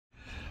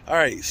All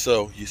right,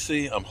 so you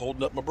see, I'm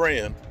holding up my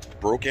brand,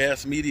 Broke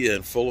Ass Media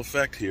in full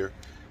effect here.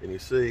 And you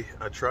see,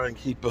 I try and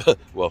keep,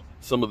 well,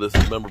 some of this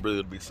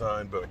memorabilia to be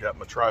signed, but I got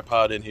my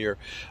tripod in here.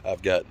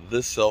 I've got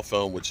this cell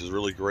phone, which is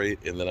really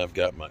great, and then I've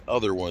got my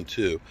other one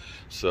too,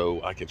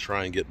 so I can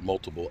try and get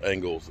multiple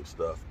angles of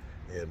stuff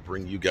and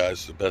bring you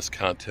guys the best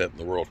content in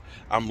the world.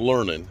 I'm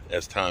learning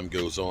as time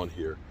goes on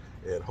here,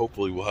 and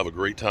hopefully we'll have a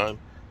great time.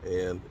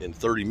 And in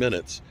 30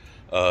 minutes,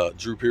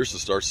 Drew Pearson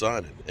starts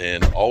signing,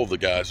 and all of the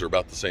guys are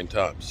about the same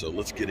time. So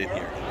let's get in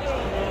here.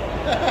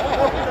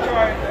 That's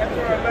right.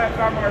 Last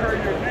time I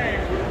heard your name,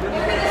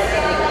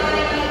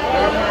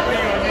 I'm going to be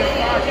on this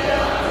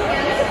podcast.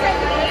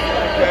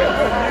 Okay.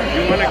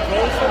 You want it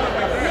closer?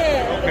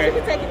 Yeah. Okay. You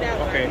can take it down.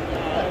 Okay.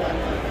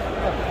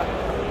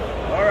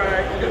 All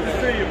right. Good to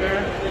see you,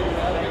 man.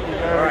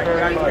 All right. You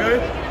guys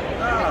good?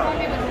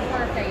 It was his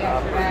birthday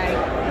yesterday.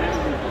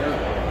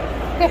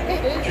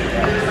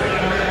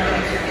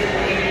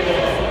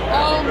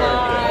 Oh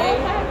my.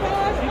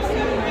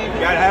 You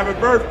got to have a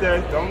birthday.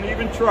 Don't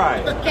even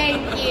try.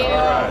 Thank you. All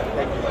right.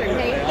 Thank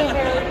you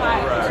very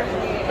much. Right.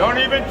 Don't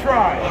even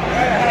try.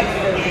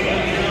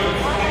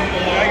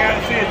 I got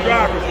to see a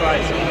driver's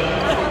license.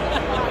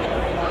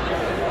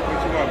 What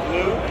you want,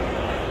 blue?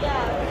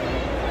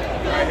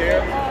 Yeah. Right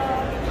here?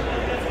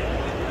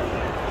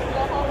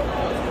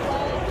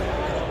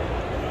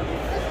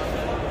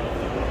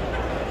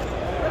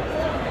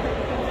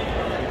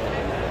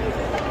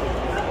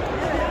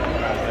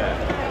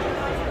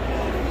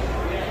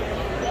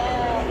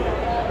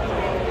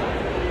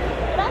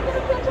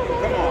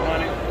 Come on,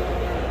 honey.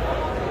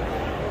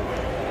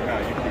 No,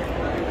 you can't.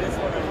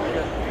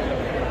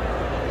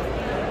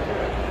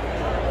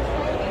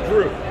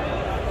 Drew.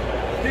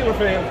 Steeler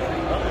fan.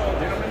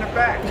 Get him in the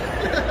back.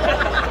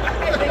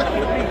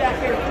 You've been back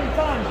here 3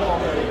 times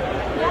already.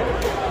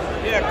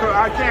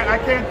 Yeah, I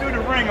can't do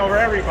the ring over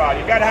everybody.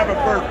 You gotta have a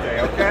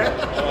birthday, okay?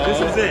 This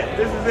is it.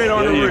 This is it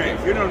on the ring.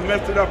 You done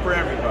messed it up for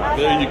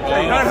everybody. There you go.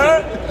 Hey,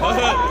 Hut. All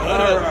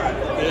right.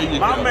 There you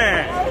My go.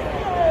 man.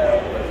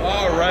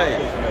 All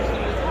right.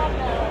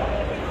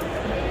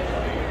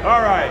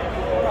 All right.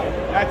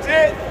 That's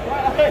it?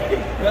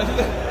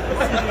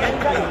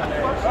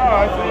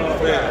 Oh,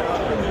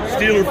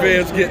 Steeler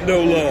fans get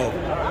no love.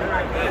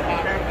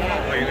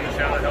 Are you going to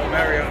shout at Hail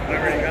Mary? I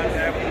already got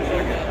that.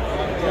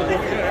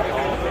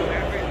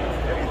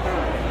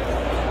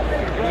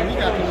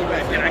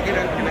 Can I get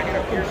a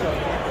Pearson?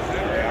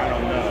 Yeah, I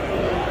don't know.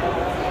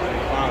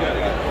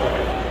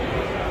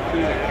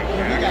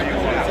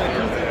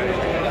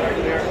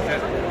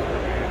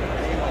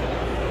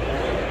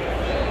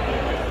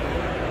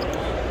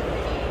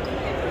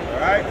 All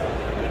right.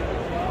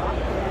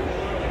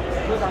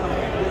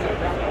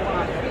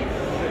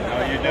 No,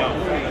 you don't.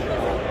 All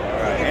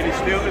right. Any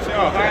Steelers?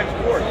 Oh, Heinz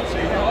Ward. See,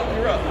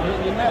 you're up.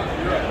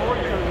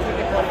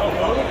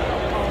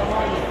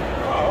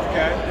 Oh,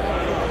 okay.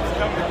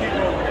 Something to keep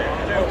over there.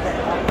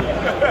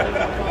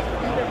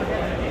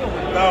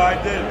 No, I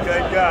didn't.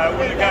 Thank God. I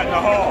would have gotten the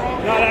hall.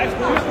 No, that's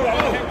cool.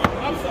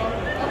 I'm sorry.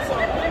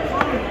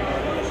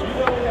 You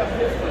know we have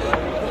history.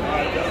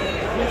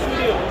 Yes, you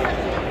do.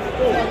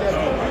 Cool.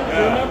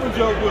 Remember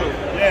Joe Blue?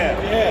 Yeah.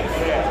 Yes.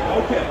 Yeah.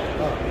 Okay.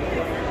 No.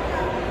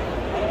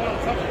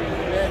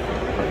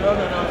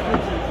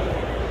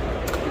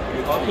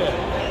 Okay.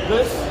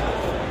 This.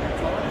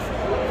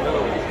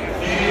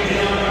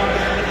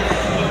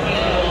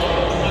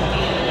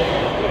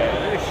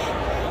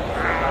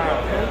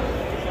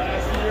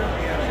 Last year,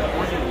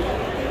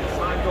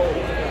 signed goals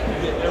to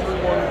get every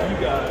one of you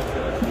guys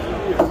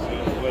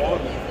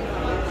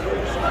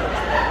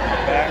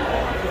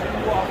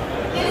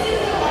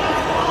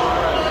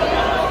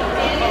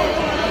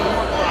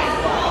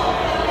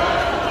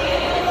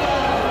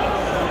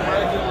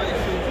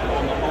Congratulations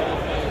on the Hall of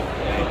Fame.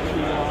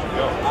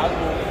 I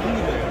will be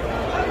there.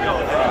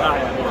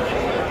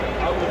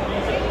 I will be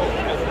there.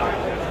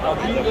 I'll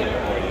be there.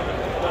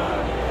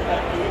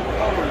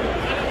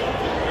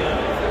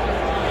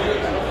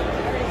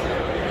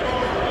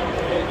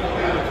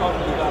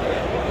 Talking about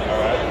that. All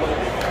right.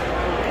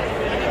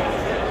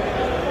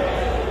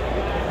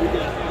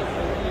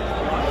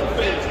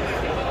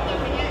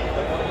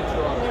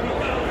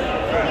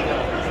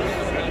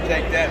 You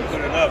take that and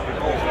put it up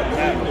before something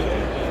happens.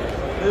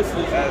 This is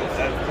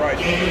That's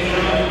priceless.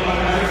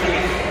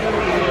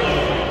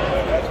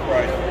 That's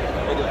priceless.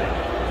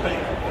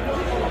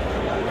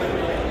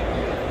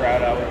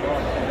 Proud I was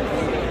going.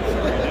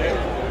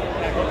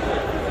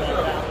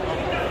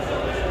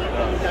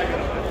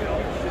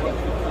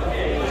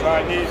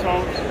 Sign these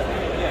homes?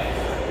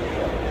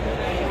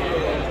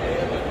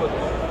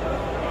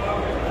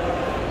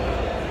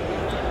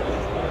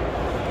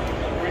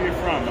 Where you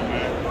from, my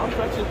man? I'm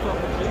actually from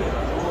Virginia.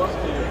 Grew up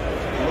here.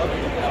 Love it.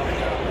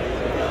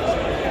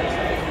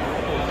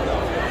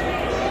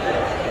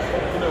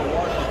 You know,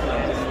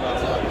 Washington is not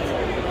like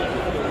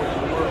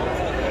the world.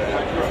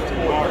 I grew up in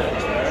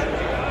Martins, right?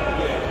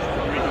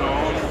 Yeah. Original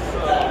owner?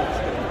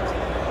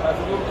 As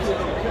a little kid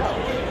on the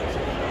couch,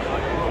 I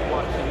grew up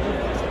watching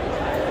movies.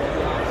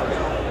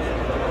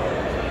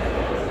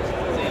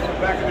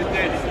 Back in the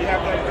day,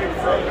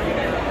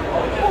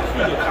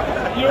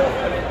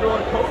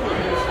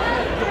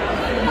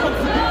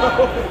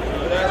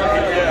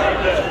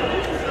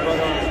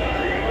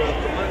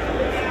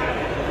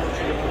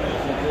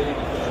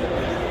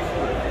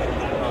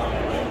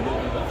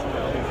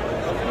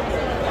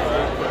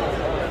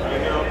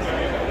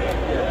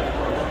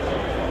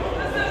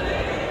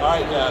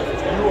 right, now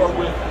you are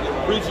with the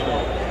original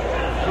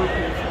Drew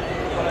Pearson.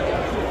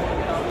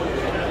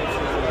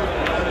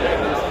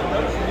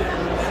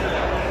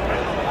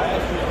 I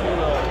asked you if you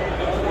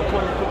were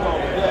playing football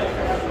today.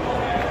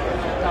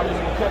 How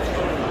many catches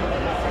were you?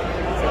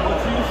 And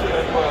what you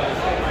said was,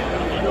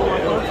 you know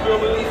where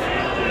Huntsville is?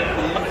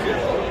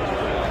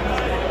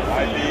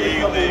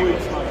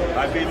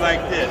 I'd be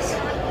like this.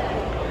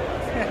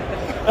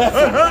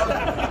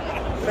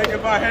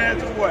 Taking my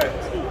hands away.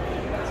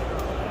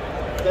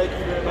 Thank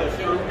you very much,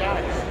 Drew.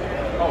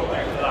 Oh,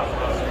 thanks a lot.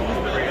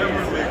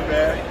 Big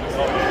bag.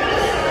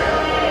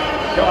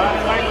 Yo, I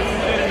like what you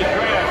did in the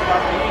draft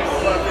about the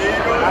Eagles. About the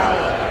Eagles?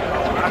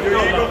 Are you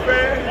an Eagle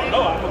fan?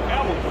 No, I'm a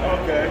Cowboy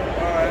fan. Okay,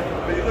 all right.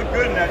 But you look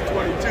good in that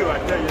 22, I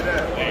tell you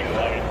that. Thanks,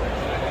 buddy.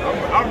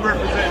 I'm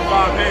representing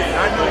Bob Hayes.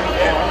 I know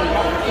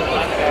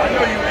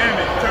you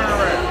Emmett. Turn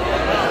around.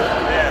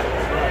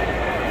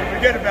 Yeah. You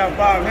forget about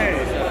Bob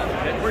Hayes.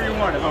 Where you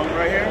want it, home?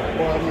 Right here?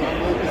 Well, I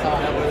mean, it's all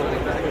that way.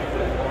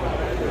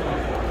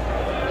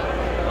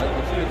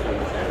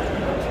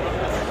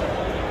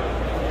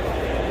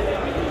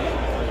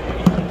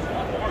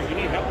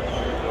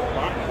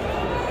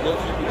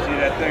 See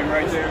that thing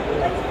right there?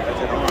 That's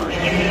an orange.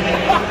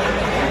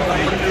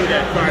 They do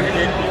that trying to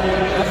hit me.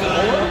 That's an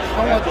orange?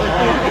 How much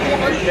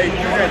They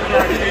do that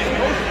trying to hit me.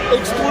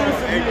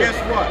 Exclusive. And guess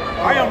what?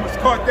 I almost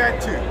caught that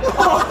too.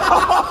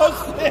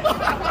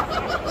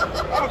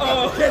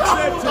 Catch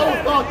that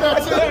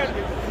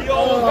too. He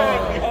almost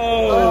had me.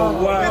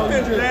 Oh, wow.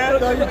 Get this,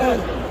 Dad. No, you did it.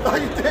 No,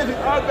 you did it.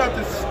 I was about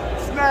to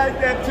snag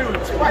that too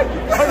and swipe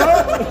it.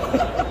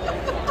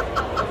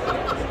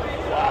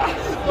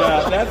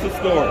 Nah, that's a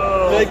story.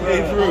 Thank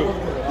you, Drew.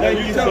 Thank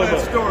you tell so that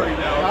much. story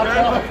now, okay?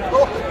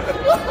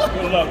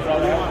 Good luck,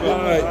 brother. All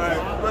right. All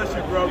right. Bless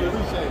you, brother.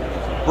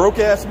 Broke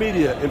Ass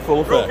Media in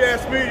full effect.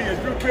 Broadcast Media,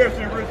 Drew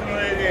Pearson, original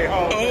 88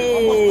 Hall.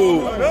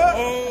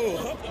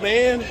 Oh,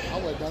 man. I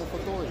would have done it for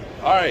 3.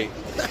 All right,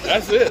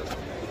 that's it.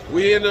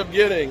 We end up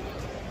getting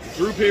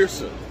Drew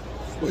Pearson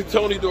with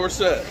Tony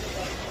Dorsett,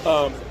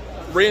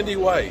 Randy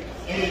White,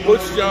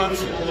 Butch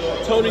Johnson,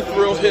 Tony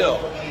Thrill Hill.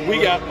 We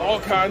got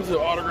all kinds of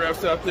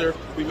autographs out there.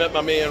 We met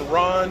my man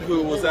Ron,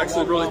 who was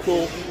actually really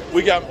cool.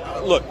 We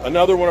got, look,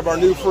 another one of our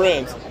new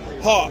friends,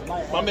 Hawk.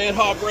 My man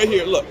Hawk right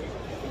here. Look,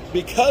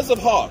 because of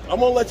Hawk, I'm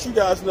going to let you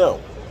guys know,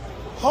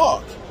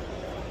 Hawk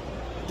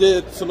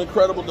did some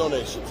incredible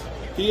donations.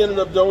 He ended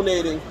up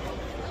donating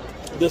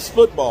this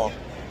football,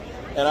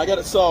 and I got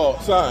it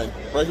signed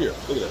right here.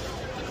 Look at that.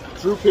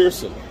 Drew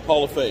Pearson,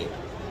 Hall of Fame.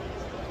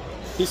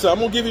 He said, I'm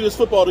going to give you this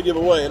football to give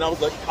away. And I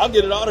was like, I'll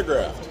get it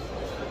autographed.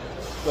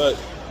 But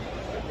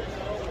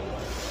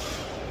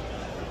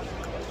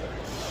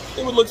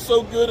it would look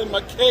so good in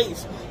my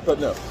case. But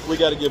no, we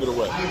got to give it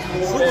away.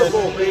 Super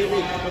Bowl,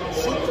 baby.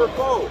 Super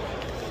Bowl.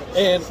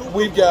 And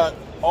we've got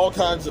all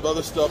kinds of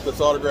other stuff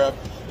that's autographed.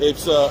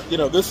 It's, you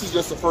know, this is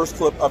just the first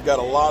clip. I've got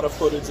a lot of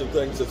footage and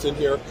things that's in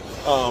here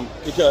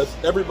because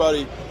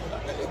everybody,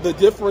 the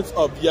difference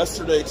of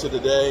yesterday to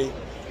today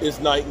is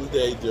night and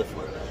day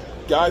different.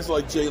 Guys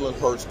like Jalen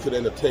Hurts could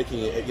end up taking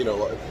it, you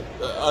know,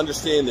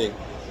 understanding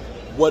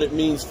what it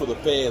means for the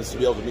fans to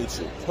be able to meet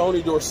you.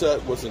 Tony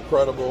Dorsett was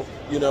incredible.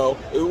 You know,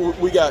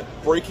 we got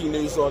breaking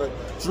news on it.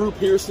 Drew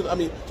Pearson, I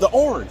mean, the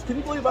orange. Can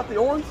you believe about the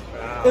orange?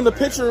 In the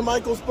picture in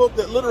Michael's book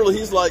that literally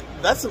he's like,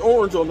 that's an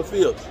orange on the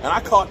field. And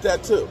I caught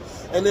that too.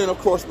 And then, of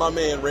course, my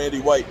man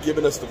Randy White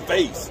giving us the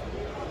face.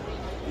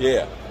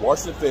 Yeah,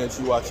 Washington fans,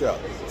 you watch out.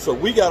 So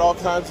we got all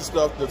kinds of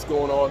stuff that's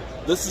going on.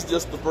 This is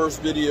just the first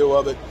video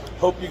of it.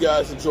 Hope you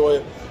guys enjoy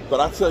it.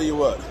 But I tell you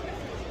what,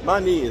 my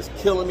knee is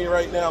killing me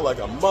right now like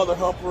a mother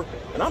humper,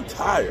 and I'm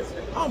tired.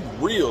 I'm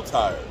real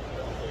tired.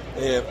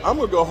 And I'm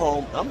going to go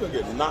home, and I'm going to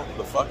get knocked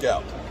the fuck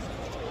out.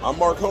 I'm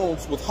Mark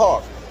Holmes with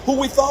Hawk, who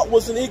we thought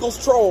was an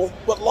Eagles troll,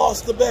 but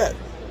lost the bet.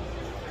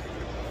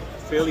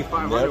 Philly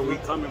 500, we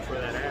coming for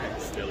that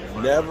axe. Philly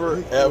 500.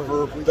 Never,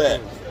 ever bet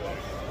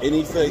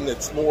anything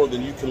that's more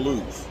than you can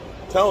lose.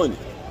 I'm telling you.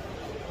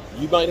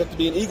 You might have to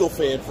be an Eagle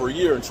fan for a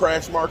year and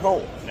trash Mark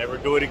Holmes. Never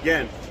do it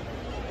again.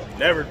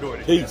 Never do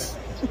it again. Peace.